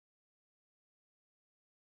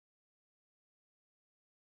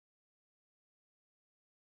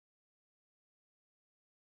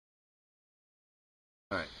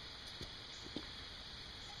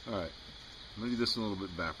Alright, I'm going to do this a little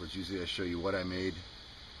bit backwards. Usually I show you what I made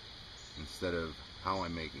instead of how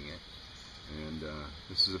I'm making it. And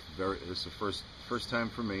this is the first time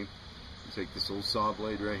for me. I take this old saw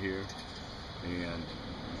blade right here, and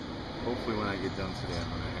hopefully when I get done today I'm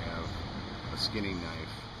going to have a skinning knife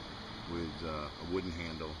with a wooden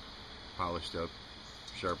handle, polished up,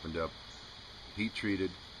 sharpened up, heat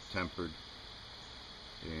treated, tempered,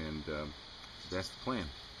 and that's the plan.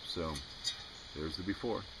 So there's the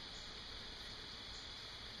before.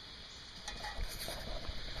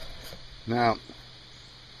 Now,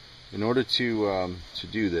 in order to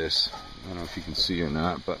do this, I don't know if you can see or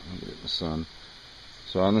not, but I'll get it in the sun.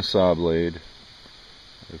 So on the saw blade,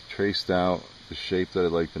 I've traced out the shape that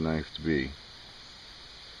I'd like the knife to be.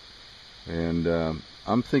 And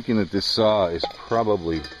I'm thinking that this saw is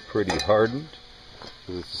probably pretty hardened,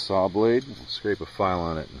 because it's a saw blade. We'll scrape a file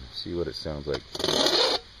on it and see what it sounds like.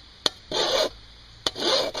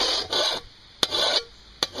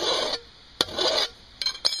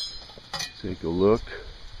 Take a look.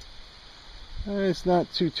 It's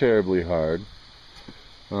not too terribly hard.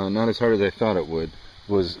 Not as hard as I thought it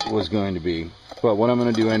was going to be. But what I'm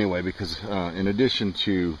going to do anyway, because in addition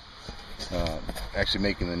to actually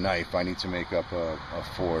making the knife, I need to make up a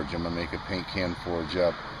forge. I'm going to make a paint can forge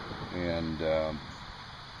up, and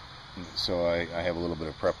so I have a little bit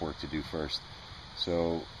of prep work to do first.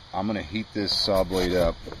 So I'm going to heat this saw blade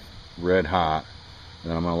up red hot,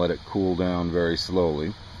 then I'm going to let it cool down very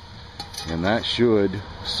slowly. And that should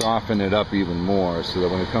soften it up even more, so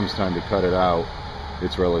that when it comes time to cut it out,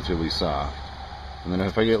 it's relatively soft. And then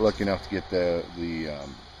if I get lucky enough to get the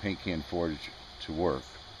paint can forge to work,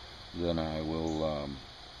 then I will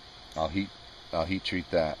I'll heat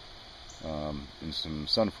treat that in some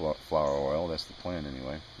sunflower oil. That's the plan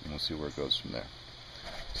anyway, and we'll see where it goes from there.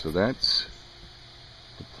 So that's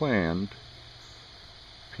the planned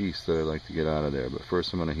piece that I'd like to get out of there. But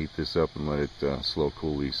first I'm going to heat this up and let it slow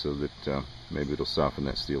cool so that maybe it'll soften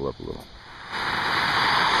that steel up a little.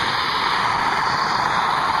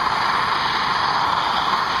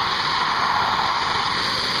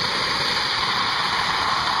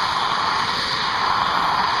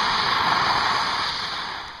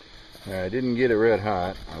 I didn't get it red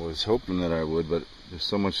hot. I was hoping that I would, but there's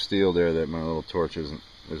so much steel there that my little torch isn't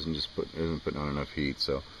putting on enough heat.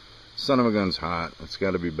 So son of a gun's hot. It's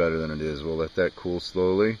got to be better than it is. We'll let that cool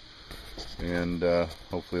slowly, and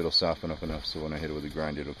hopefully it'll soften up enough so when I hit it with a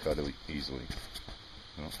grinder it'll cut it easily.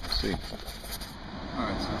 Well, we'll see.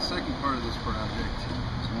 Alright, so the second part of this project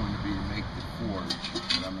is going to be to make the forge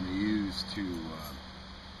that I'm going to use to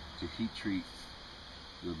heat treat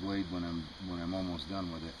the blade when I'm almost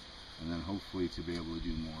done with it, and then hopefully to be able to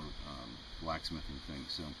do more blacksmithing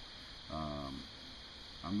things. So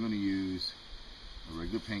I'm going to use a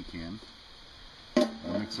regular paint can.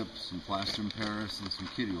 I'll mix up some plaster in Paris and some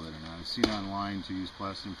kitty litter. Now I've seen online to use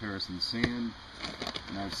plaster in Paris and sand,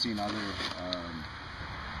 and I've seen other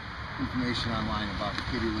information online about the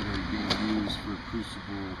kitty litter being used for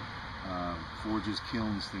crucible, forges,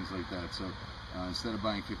 kilns, things like that. So instead of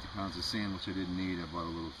buying 50 pounds of sand, which I didn't need, I bought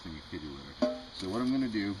a little thing of kitty litter. So what I'm going to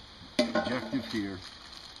do, objective here,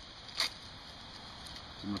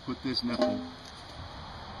 is I'm going to put this nipple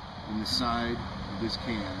in the side of this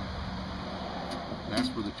can. That's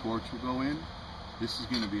where the torch will go in. This is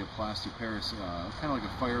going to be a plaster Paris, kind of like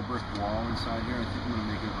a fire brick wall inside here. I think I'm going to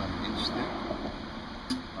make it about an inch thick.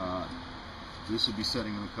 This will be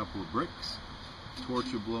setting in a couple of bricks.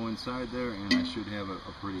 Torch will blow inside there, and I should have a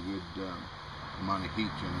pretty good amount of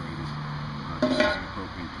heat generated just using a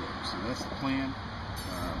propane torch. So that's the plan.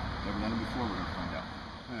 Never done it before, we're going to find out.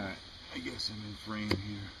 Alright, I guess I'm in frame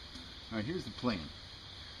here. Alright, here's the plan.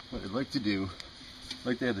 What I'd like to do, I'd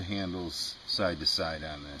like to have the handles side to side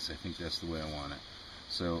on this. I think that's the way I want it.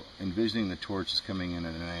 So envisioning the torch is coming in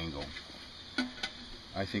at an angle,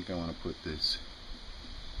 I think I want to put this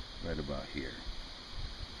right about here.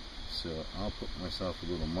 So I'll put myself a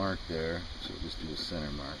little mark there. So just do a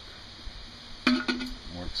center mark.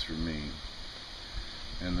 Works for me.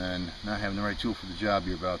 And then, not having the right tool for the job,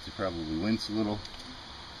 you're about to probably wince a little.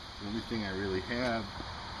 The only thing I really have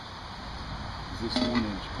is this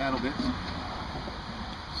 1-inch paddle bit.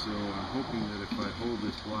 So I'm hoping that if I hold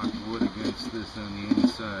this block of wood against this on the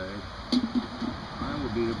inside, I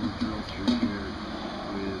will be able to drill through here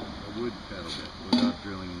with a wood paddle bit without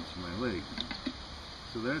drilling into my leg.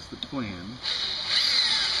 So that's the plan.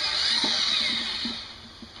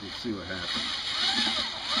 We'll see what happens.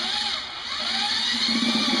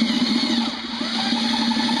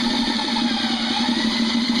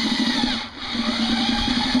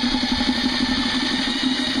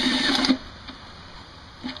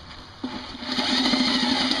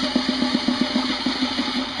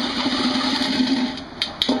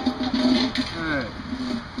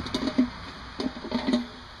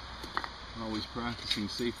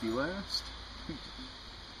 safety last.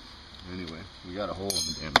 Anyway, we got a hole in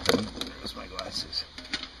the damn thing. There's my glasses.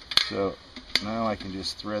 So now I can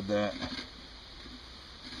just thread that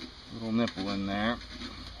little nipple in there.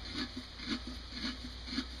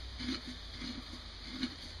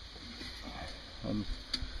 I'm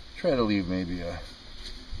trying to leave maybe I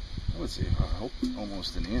would say, I hope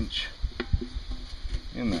almost an inch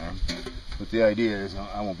in there. But the idea is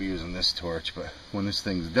I won't be using this torch, but when this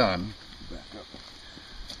thing's done, back up,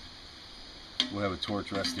 we'll have a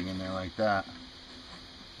torch resting in there like that,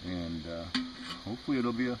 and hopefully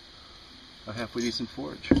it'll be a halfway decent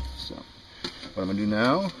forge. So what I'm going to do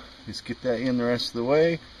now is get that in the rest of the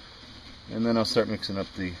way, and then I'll start mixing up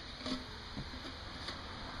the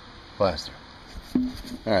plaster.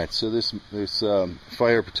 Alright, so this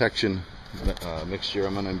fire protection mixture,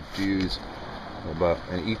 I'm going to use about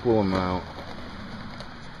an equal amount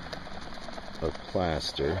of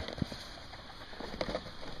plaster.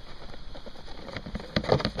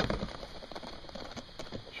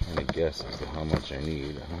 Trying to guess as to how much I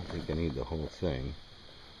need. I don't think I need the whole thing.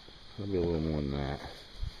 Maybe a little more than that.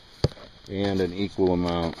 And an equal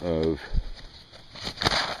amount of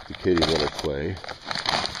the kitty litter clay.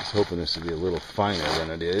 I was hoping this would be a little finer than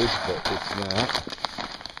it is, but it's not.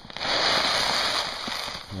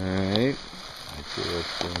 Alright. So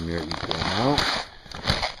that's a mere equal amount.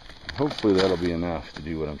 Hopefully that'll be enough to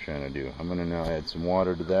do what I'm trying to do. I'm going to now add some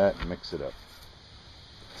water to that and mix it up.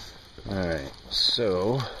 Alright,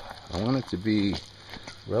 so I want it to be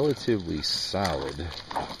relatively solid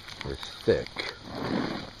or thick.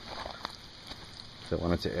 So I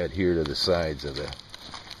want it to adhere to the sides of the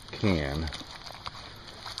can.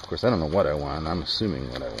 Of course, I don't know what I want. I'm assuming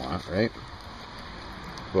what I want, right?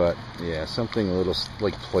 But yeah, something a little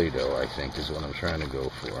like Play-Doh, I think, is what I'm trying to go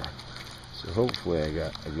for. So hopefully I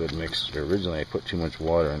got a good mixture. Originally I put too much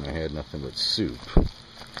water and I had nothing but soup.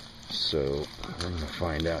 So I'm going to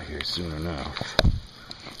find out here soon enough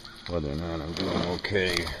whether or not I'm doing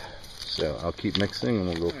okay. So I'll keep mixing and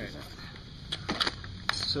we'll go from there.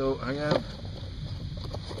 So I have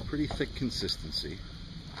a pretty thick consistency.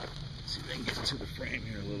 Let's see if I can get into the frame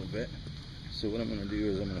here a little bit. So what I'm going to do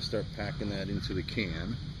is I'm going to start packing that into the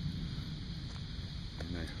can.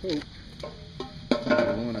 And I hope,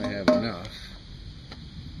 number one, I have enough.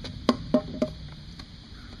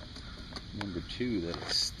 Number two, that it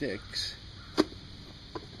sticks. And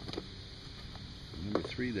number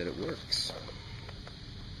three, that it works.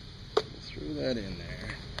 So throw that in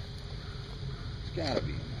there. It's got to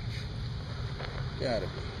be enough. Got to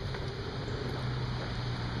be.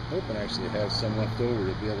 I'm hoping I actually have some left over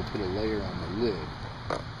to be able to put a layer on the lid.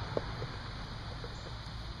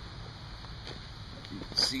 You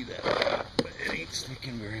can see that, but it ain't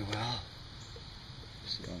sticking very well.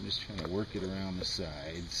 So I'm just trying to work it around the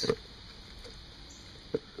sides.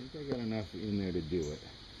 I think I got enough in there to do it.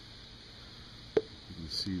 You can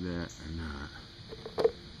see that or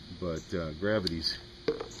not. But gravity's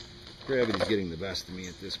getting the best of me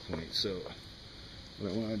at this point. So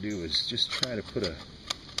what I want to do is just try to put a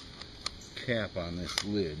cap on this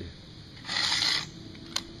lid.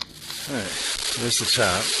 Alright, there's the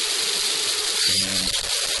top. And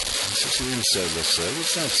this is the inside looks like.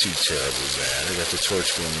 It's not too terribly bad. I got the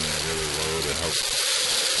torch going in there really low to help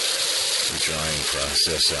the drying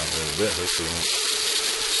process out a little bit. Hopefully it won't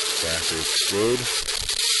crack or explode.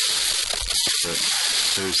 But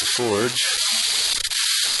there's the forge.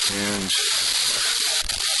 And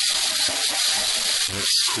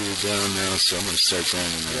it's cooled down now, so I'm going to start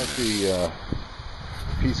grinding. I got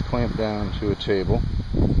the piece clamped down to a table,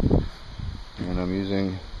 and I'm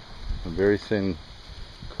using a very thin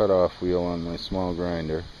cutoff wheel on my small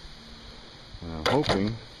grinder, and I'm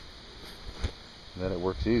hoping that it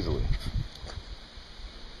works easily.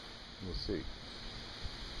 We'll see.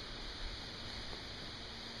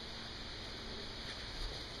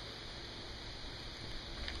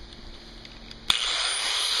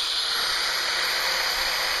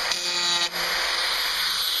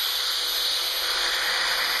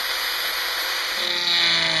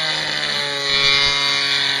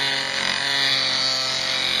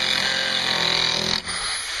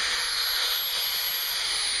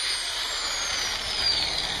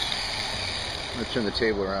 I'm going to turn the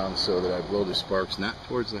table around so that I blow the sparks not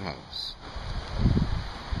towards the house.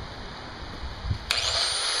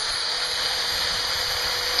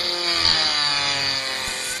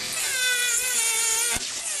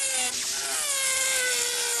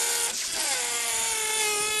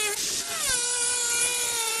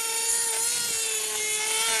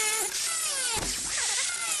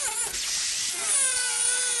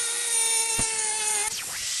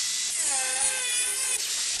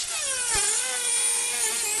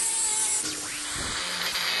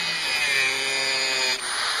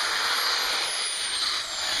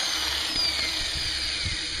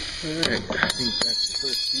 Alright, I think that's the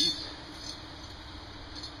first piece.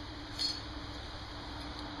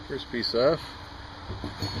 First piece off.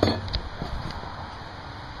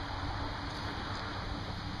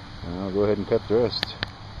 And I'll go ahead and cut the rest.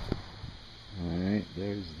 Alright,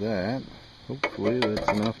 there's that. Hopefully that's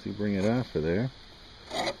enough to bring it off of there.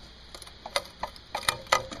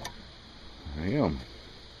 There you go.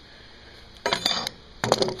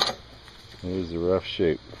 There's the rough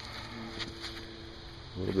shape.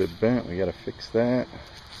 A little bit bent, we gotta fix that.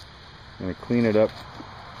 I'm gonna clean it up,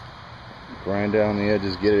 grind down the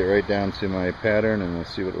edges, get it right down to my pattern, and we'll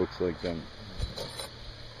see what it looks like then.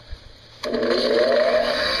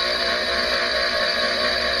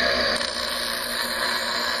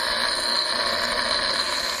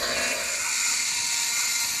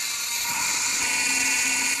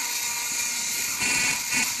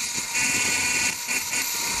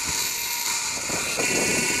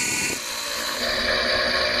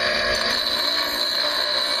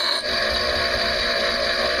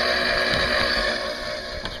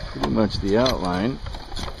 Much the outline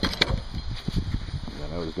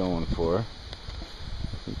that I was going for. I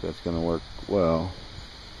think that's going to work well.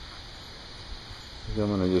 I'm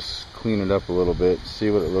going to just clean it up a little bit, see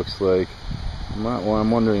what it looks like. I'm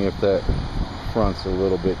wondering if that front's a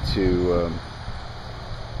little bit too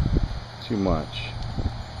much.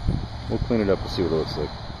 We'll clean it up and see what it looks like.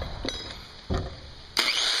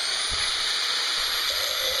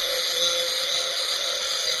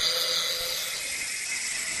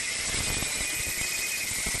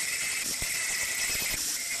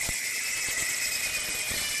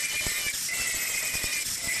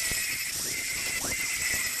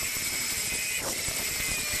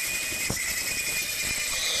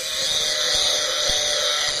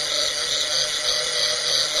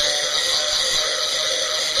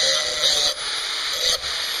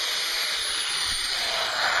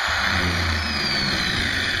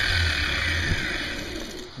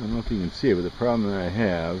 I don't know if you can see it, but the problem that I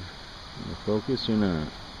have, in the focus or not,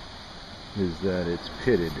 is that it's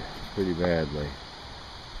pitted pretty badly.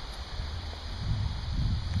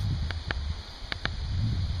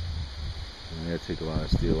 I gotta take a lot of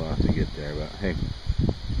steel off to get there, but hey,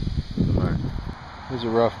 doesn't matter. There's a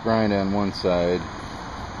rough grind on one side.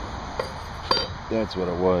 That's what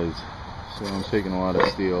it was. So I'm taking a lot of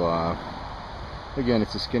steel off. Again,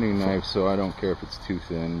 it's a skinning knife, so I don't care if it's too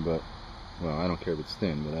thin, but well, I don't care if it's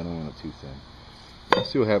thin, but I don't want it too thin. Let's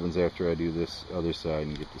see what happens after I do this other side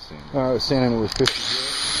and get the sand. Alright, I was sanding it with 50 grit.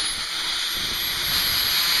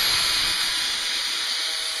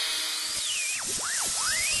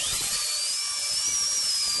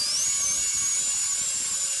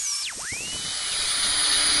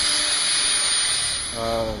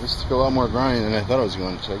 This took a lot more grinding than I thought it was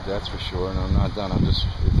going to take, that's for sure. And I'm not done. I'm just,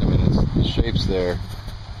 I mean, the shape's there.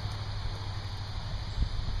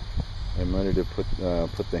 I'm ready to put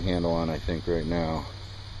the handle on, I think, right now.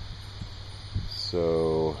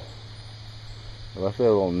 So I left that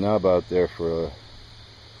little nub out there for a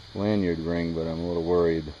lanyard ring, but I'm a little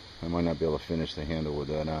worried I might not be able to finish the handle with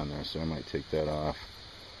that on there, so I might take that off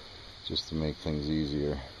just to make things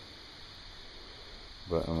easier.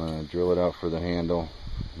 But I'm going to drill it out for the handle.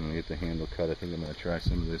 I'm going to get the handle cut. I think I'm going to try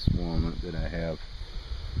some of this walnut that I have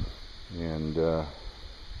and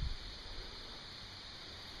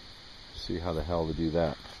see how the hell to do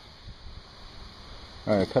that.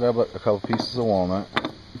 Alright, I cut up a couple pieces of walnut.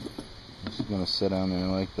 This is going to sit on there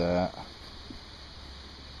like that.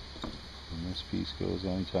 And this piece goes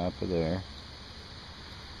on top of there.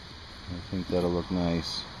 I think that'll look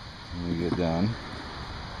nice when we get done.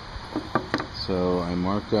 So I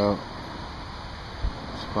marked out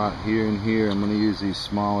a spot here and here. I'm going to use these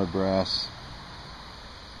smaller brass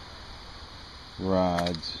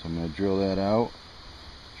rods. I'm going to drill that out,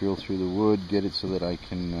 drill through the wood, get it so that I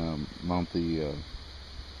can mount the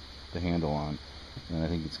handle on. And I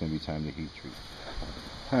think it's going to be time to heat treat.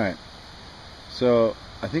 Alright, so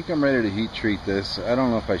I think I'm ready to heat treat this. I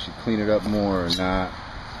don't know if I should clean it up more or not.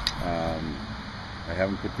 I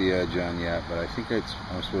haven't put the edge on yet, but I think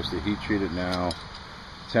I'm supposed to heat treat it now,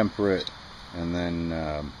 temper it, and then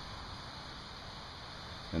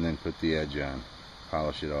put the edge on,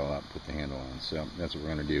 polish it all up, put the handle on. So that's what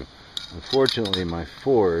we're going to do. Unfortunately, my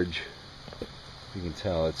forge, you can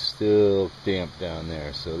tell it's still damp down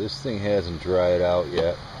there, so this thing hasn't dried out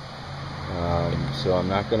yet. So I'm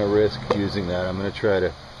not going to risk using that. I'm going to try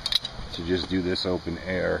to just do this open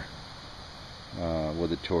air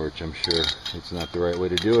with a torch. I'm sure it's not the right way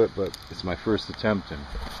to do it, but it's my first attempt, and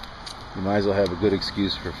you might as well have a good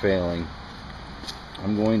excuse for failing.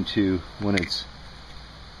 I'm going to, when it's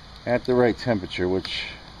at the right temperature, which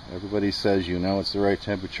Everybody says you know it's the right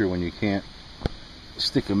temperature when you can't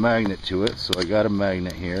stick a magnet to it, so I got a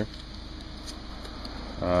magnet here.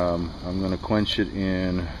 I'm going to quench it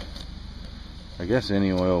in, I guess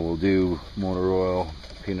any oil will do, motor oil,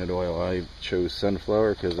 peanut oil. I chose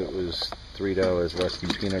sunflower because it was $3 less than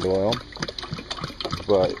peanut oil,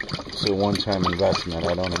 but it's a one-time investment.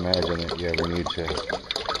 I don't imagine that you ever need to,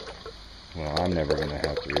 well, I'm never going to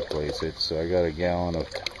have to replace it. So I got a gallon of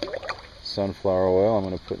sunflower oil I'm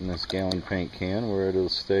going to put in this gallon paint can where it'll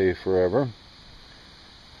stay forever.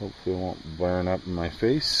 Hopefully it won't burn up in my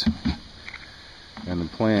face. And the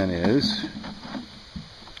plan is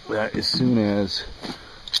that as soon as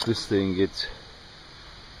this thing gets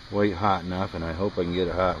white hot enough, and I hope I can get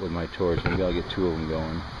it hot with my torch, maybe I'll get 2 of them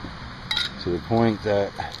going, to the point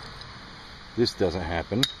that this doesn't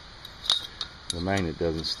happen, the magnet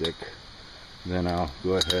doesn't stick, then I'll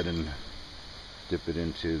go ahead and dip it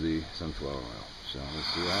into the sunflower oil. So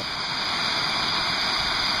let's do that.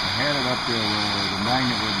 I had it up there where the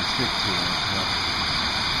magnet wouldn't stick to it, but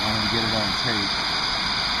I wanted to get it on tape.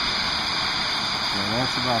 So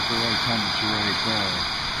that's about the right temperature right there.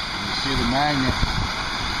 And you see the magnet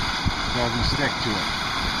doesn't stick to it.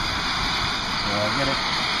 So I'll get it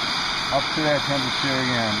up to that temperature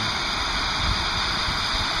again.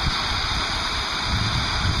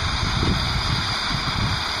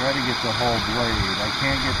 Try to get the whole blade. I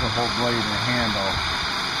can't get the whole blade in the handle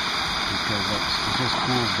because it just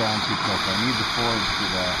cools down too quick. I need the forge for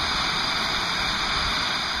that.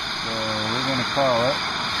 So we're going to call it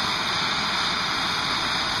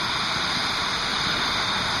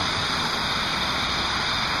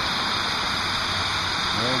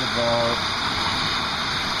right about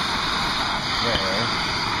there.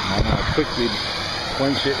 I'm going to quickly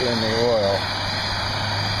quench it in the oil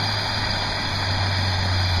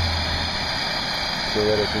so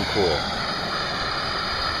that it can cool.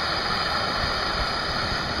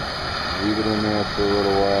 Leave it in there for a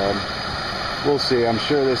little while. We'll see. I'm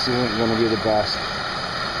sure this isn't going to be the best,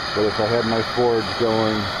 but if I had my forge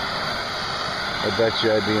going, I bet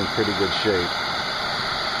you I'd be in pretty good shape.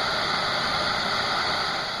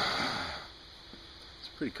 It's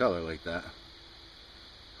a pretty color like that.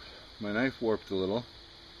 My knife warped a little,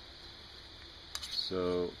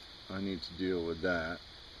 so I need to deal with that,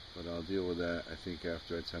 but I'll deal with that I think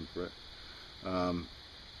after I temper it.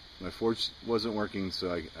 My forge wasn't working,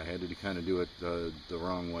 so I had to kind of do it the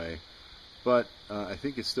wrong way, but I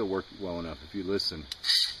think it still worked well enough. If you listen,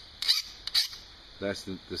 that's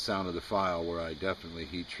the sound of the file where I definitely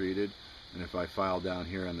heat treated, and if I file down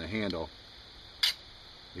here on the handle,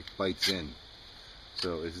 it bites in.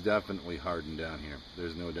 So it's definitely hardened down here.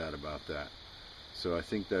 There's no doubt about that. So I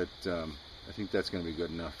think that that's going to be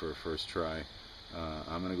good enough for a first try.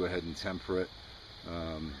 I'm going to go ahead and temper it.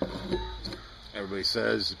 Everybody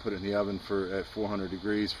says put it in the oven at 400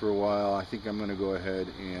 degrees for a while. I think I'm going to go ahead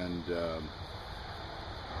and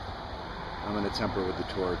I'm going to temper it with the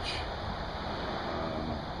torch.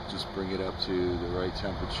 Just bring it up to the right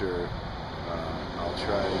temperature. I'll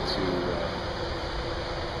try to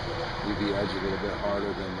leave the edge a little bit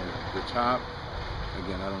harder than the top.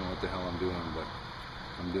 Again, I don't know what the hell I'm doing, but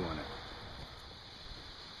I'm doing it.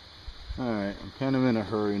 Alright, I'm kind of in a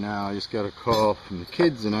hurry now. I just got a call from the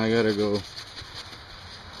kids and I gotta go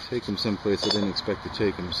take them someplace I didn't expect to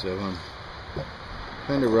take them, so I'm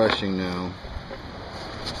kind of rushing now.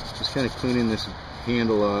 Just kind of cleaning this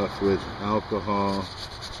handle off with alcohol.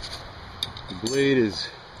 The blade is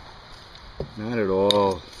not at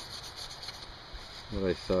all what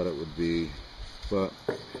I thought it would be, but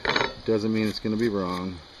it doesn't mean it's going to be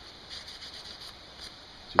wrong.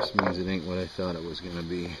 It just means it ain't what I thought it was going to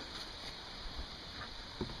be.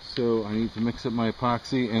 So I need to mix up my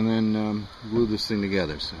epoxy and then glue this thing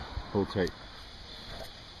together, so hold tight.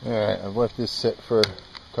 Alright, I've let this sit for a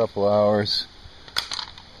couple hours.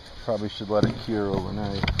 Probably should let it cure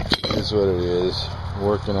overnight. This is what it is.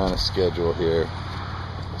 Working on a schedule here.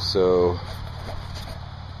 So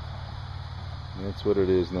that's what it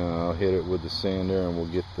is now. I'll hit it with the sander and we'll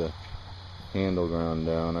get the handle ground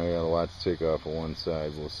down. I got a lot to take off of one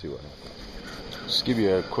side. We'll see what happens. Just give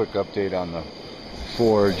you a quick update on the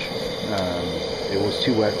forge. It was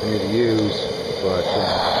too wet for me to use, but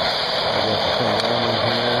I got the thing on in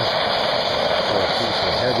here. So a piece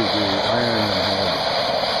of heavy duty iron in here.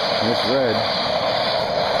 And it's red.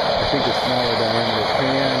 I think a smaller diameter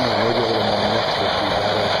pan, or maybe a little more mix would be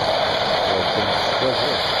better. But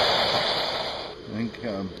I think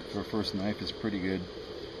for a first knife it's pretty good.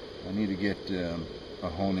 I need to get a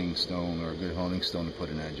honing stone, or a good honing stone, to put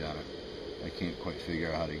an edge on it. I can't quite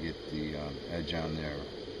figure out how to get the edge on there,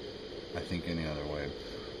 I think, any other way.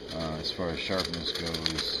 As far as sharpness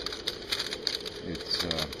goes, it's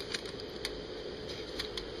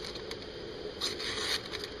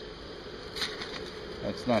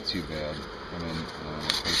that's not too bad. I mean, my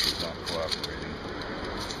paper's not cooperating.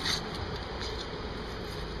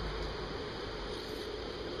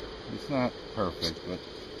 It's not perfect, but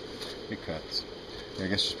it cuts. I guess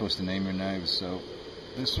you're supposed to name your knives, so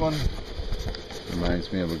this one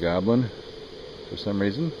reminds me of a goblin for some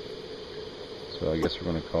reason. So I guess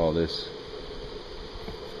we're going to call this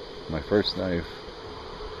my first knife,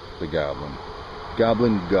 the Goblin.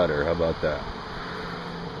 Goblin Gutter, how about that?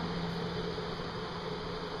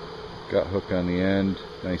 Gut hook on the end,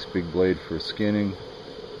 nice big blade for skinning.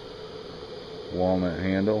 Walnut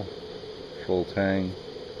handle, full tang,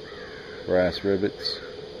 brass rivets,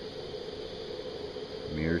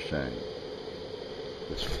 mirror shine.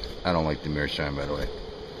 Which I don't like the mirror shine, by the way.